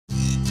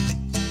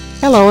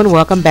Hello and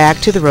welcome back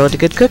to the Road to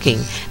Good Cooking.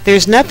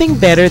 There's nothing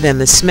better than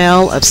the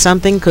smell of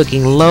something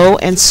cooking low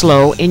and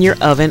slow in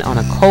your oven on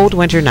a cold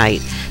winter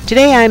night.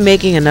 Today I'm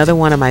making another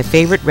one of my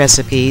favorite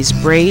recipes,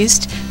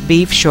 braised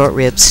beef short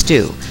rib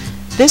stew.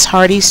 This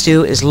hearty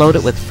stew is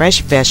loaded with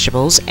fresh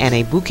vegetables and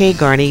a bouquet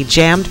garni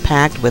jammed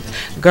packed with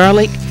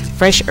garlic,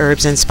 fresh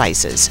herbs, and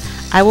spices.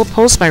 I will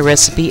post my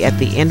recipe at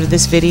the end of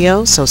this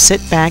video, so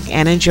sit back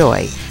and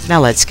enjoy.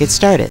 Now let's get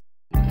started.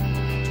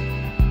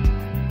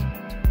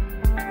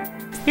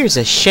 Here's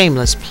a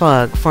shameless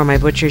plug for my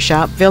butcher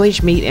shop,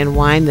 Village Meat and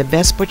Wine, the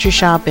best butcher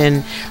shop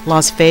in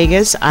Las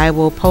Vegas. I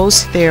will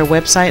post their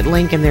website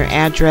link and their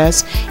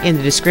address in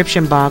the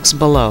description box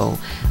below.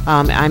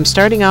 I'm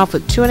starting off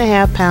with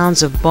 2.5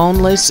 pounds of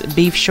boneless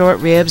beef short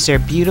ribs. They're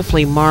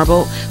beautifully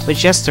marbled with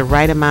just the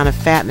right amount of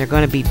fat, and they're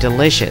going to be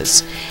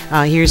delicious.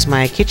 Here's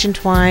my kitchen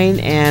twine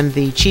and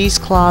the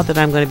cheesecloth that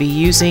I'm going to be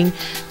using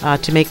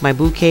to make my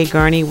bouquet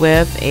garni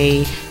with,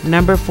 a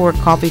number 4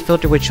 coffee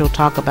filter, which we'll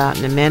talk about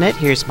in a minute.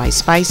 Here's my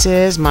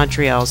spices,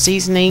 Montreal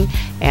seasoning,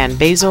 and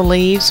basil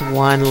leaves,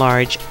 1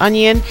 large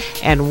onion,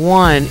 and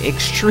 1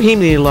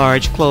 extremely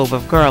large clove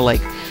of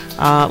garlic.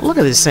 Look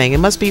at this thing. It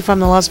must be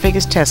from the Las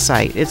Vegas test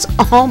site. It's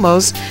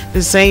almost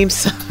the same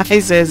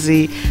size as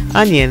the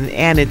onion,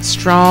 and it's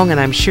strong,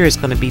 and I'm sure it's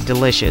going to be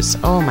delicious.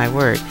 Oh my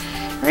word.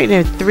 Right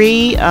there,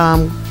 3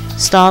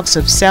 stalks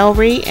of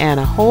celery and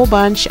a whole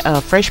bunch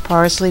of fresh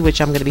parsley,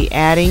 which I'm going to be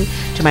adding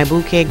to my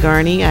bouquet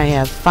garni. I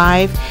have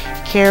 5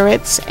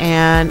 carrots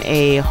and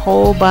a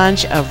whole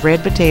bunch of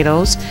red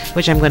potatoes,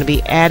 which I'm going to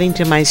be adding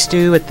to my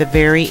stew at the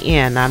very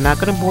end. I'm not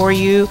going to bore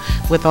you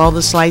with all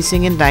the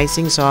slicing and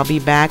dicing, so I'll be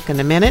back in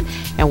a minute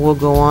and we'll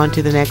go on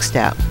to the next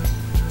step.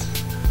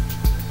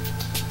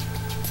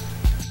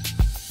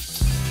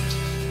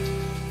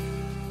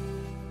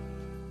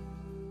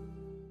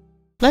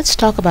 Let's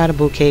talk about a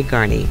bouquet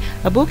garni.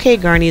 A bouquet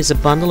garni is a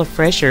bundle of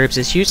fresh herbs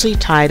that's usually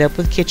tied up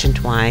with kitchen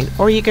twine,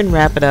 or you can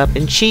wrap it up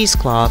in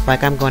cheesecloth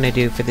like I'm going to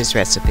do for this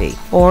recipe.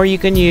 Or you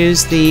can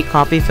use the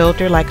coffee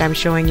filter like I'm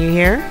showing you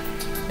here.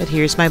 But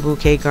here's my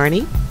bouquet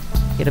garni.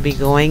 It'll be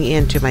going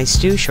into my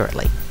stew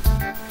shortly.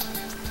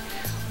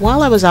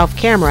 While I was off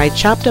camera, I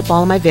chopped up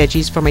all my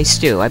veggies for my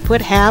stew. I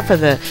put half of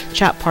the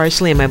chopped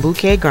parsley in my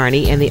bouquet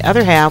garni, and the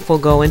other half will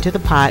go into the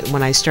pot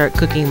when I start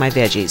cooking my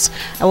veggies.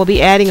 I will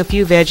be adding a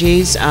few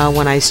veggies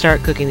when I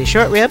start cooking the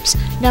short ribs.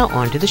 Now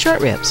on to the short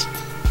ribs.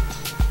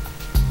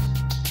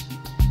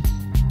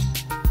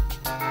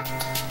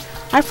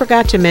 I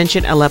forgot to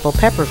mention Aleppo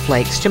pepper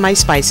flakes to my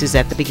spices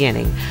at the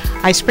beginning.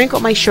 I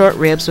sprinkled my short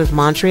ribs with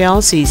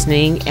Montreal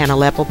seasoning and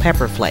Aleppo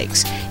pepper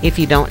flakes. If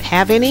you don't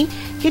have any,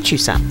 get you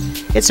some.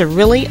 It's a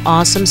really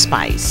awesome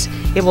spice.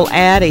 It will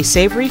add a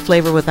savory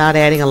flavor without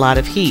adding a lot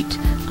of heat,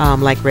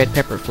 like red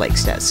pepper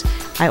flakes does.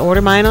 I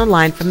order mine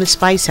online from the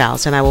Spice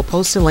House, and I will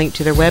post a link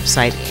to their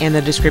website in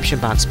the description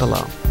box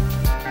below.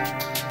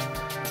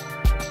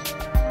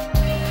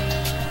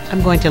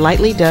 I'm going to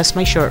lightly dust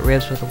my short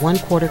ribs with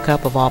 1/4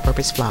 cup of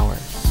all-purpose flour.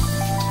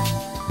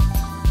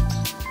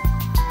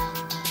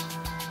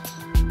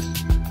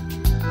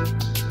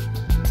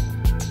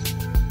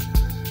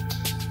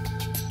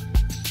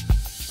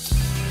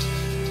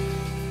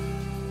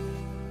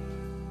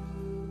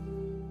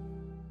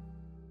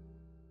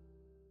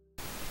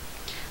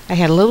 I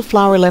had a little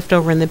flour left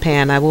over in the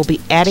pan. I will be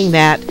adding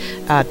that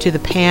to the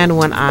pan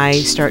when I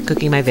start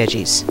cooking my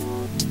veggies.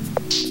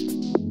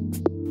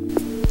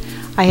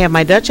 I have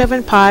my Dutch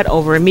oven pot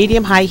over a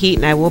medium-high heat,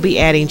 and I will be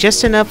adding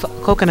just enough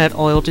coconut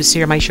oil to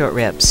sear my short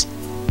ribs.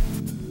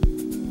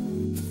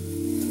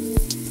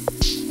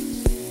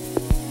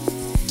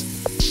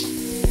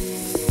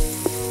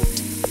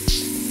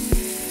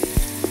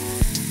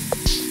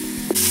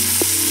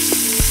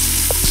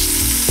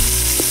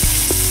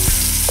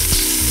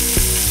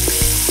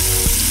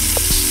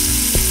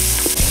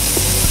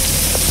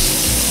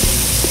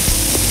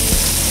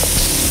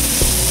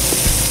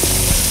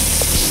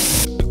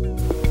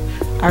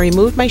 I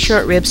removed my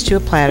short ribs to a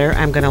platter.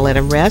 I'm going to let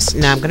them rest.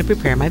 Now I'm going to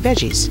prepare my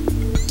veggies.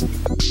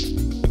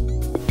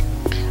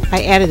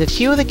 I added a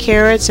few of the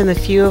carrots and a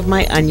few of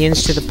my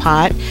onions to the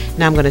pot.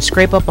 Now I'm going to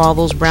scrape up all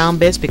those brown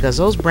bits, because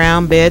those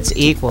brown bits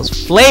equals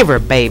flavor,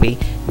 baby.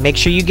 Make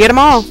sure you get them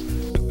all.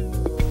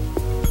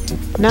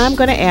 Now I'm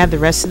going to add the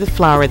rest of the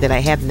flour that I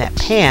had in that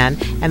pan,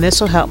 and this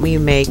will help me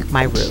make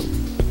my roux.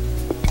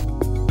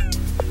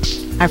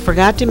 I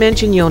forgot to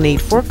mention you'll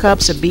need 4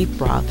 cups of beef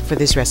broth for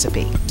this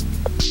recipe.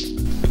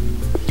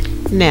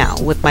 Now,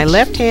 with my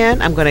left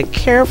hand, I'm going to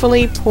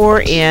carefully pour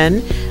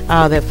in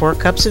that 4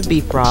 cups of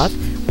beef broth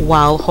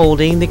while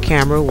holding the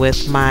camera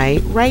with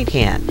my right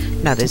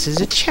hand. Now, this is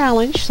a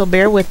challenge, so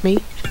bear with me.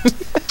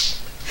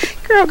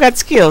 Girl got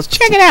skills.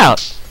 Check it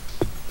out.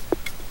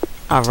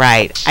 All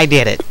right, I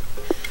did it.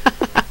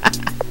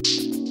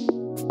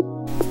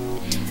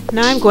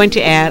 Now I'm going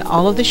to add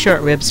all of the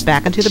short ribs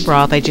back into the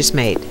broth I just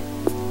made.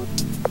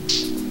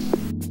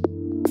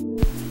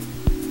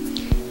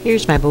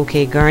 Here's my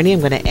bouquet garni. I'm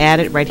going to add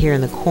it right here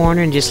in the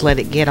corner and just let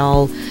it get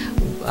all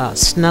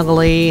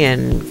snuggly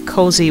and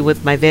cozy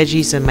with my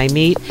veggies and my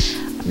meat.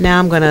 Now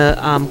I'm going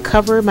to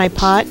cover my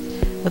pot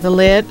with a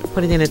lid,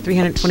 put it in a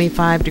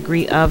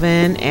 325-degree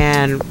oven,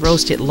 and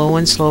roast it low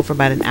and slow for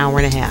about an hour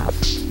and a half.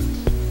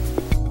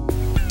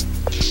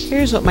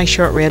 Here's what my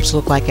short ribs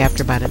look like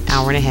after about an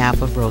hour and a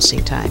half of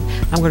roasting time.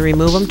 I'm going to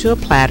remove them to a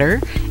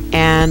platter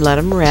and let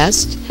them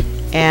rest.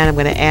 And I'm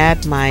going to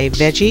add my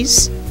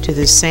veggies to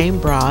this same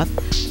broth,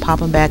 pop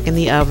them back in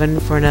the oven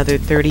for another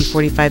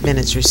 30-45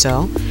 minutes or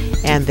so,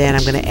 and then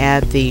I'm going to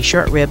add the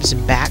short ribs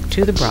back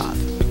to the broth.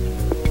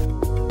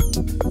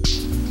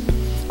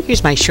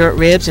 Here's my short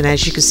ribs, and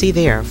as you can see,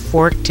 they are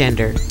fork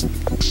tender.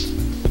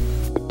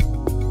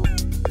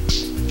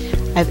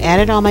 I've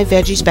added all my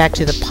veggies back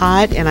to the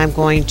pot, and I'm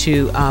going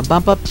to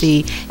bump up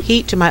the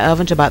heat to my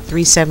oven to about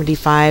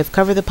 375.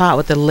 Cover the pot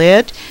with the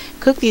lid.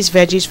 Cook these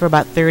veggies for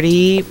about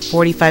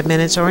 30-45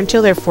 minutes or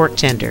until they're fork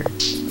tender.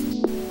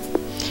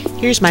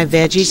 Here's my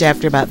veggies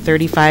after about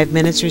 35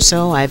 minutes or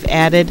so. I've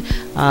added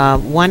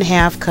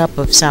 1/2 cup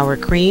of sour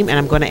cream, and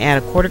I'm going to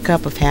add 1/4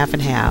 cup of half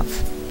and half.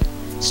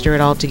 Stir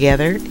it all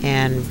together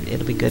and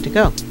it'll be good to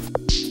go.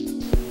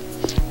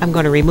 I'm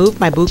going to remove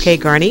my bouquet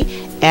garni,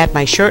 add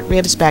my short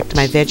ribs back to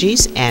my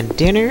veggies, and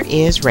dinner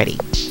is ready.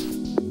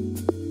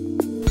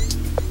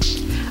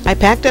 I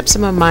packed up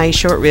some of my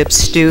short rib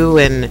stew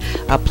in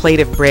a plate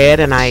of bread,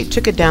 and I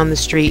took it down the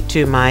street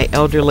to my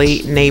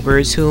elderly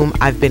neighbors whom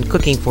I've been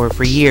cooking for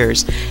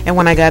years. And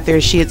when I got there,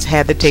 she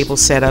had the table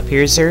set up.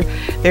 Here's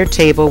their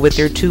table with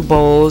their 2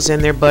 bowls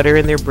and their butter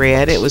and their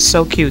bread. It was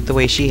so cute the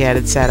way she had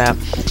it set up,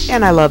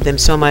 and I love them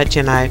so much,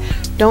 and I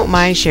don't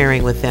mind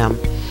sharing with them.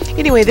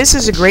 Anyway, this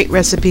is a great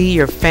recipe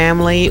your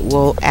family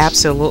will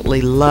absolutely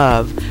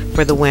love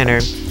for the winter.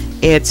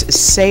 It's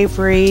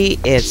savory,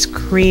 it's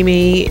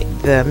creamy,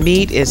 the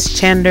meat is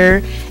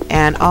tender,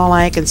 and all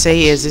I can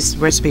say is this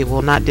recipe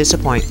will not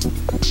disappoint.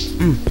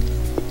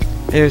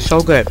 It is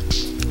so good.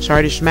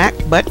 Sorry to smack,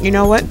 but you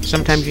know what?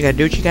 Sometimes you gotta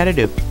do what you gotta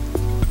do.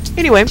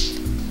 Anyway,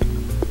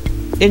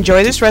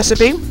 enjoy this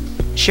recipe.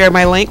 Share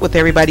my link with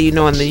everybody you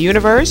know in the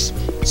universe.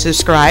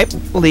 Subscribe,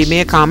 leave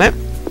me a comment,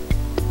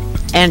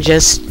 and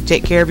just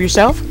take care of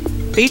yourself,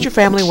 feed your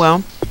family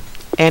well,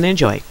 and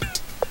enjoy.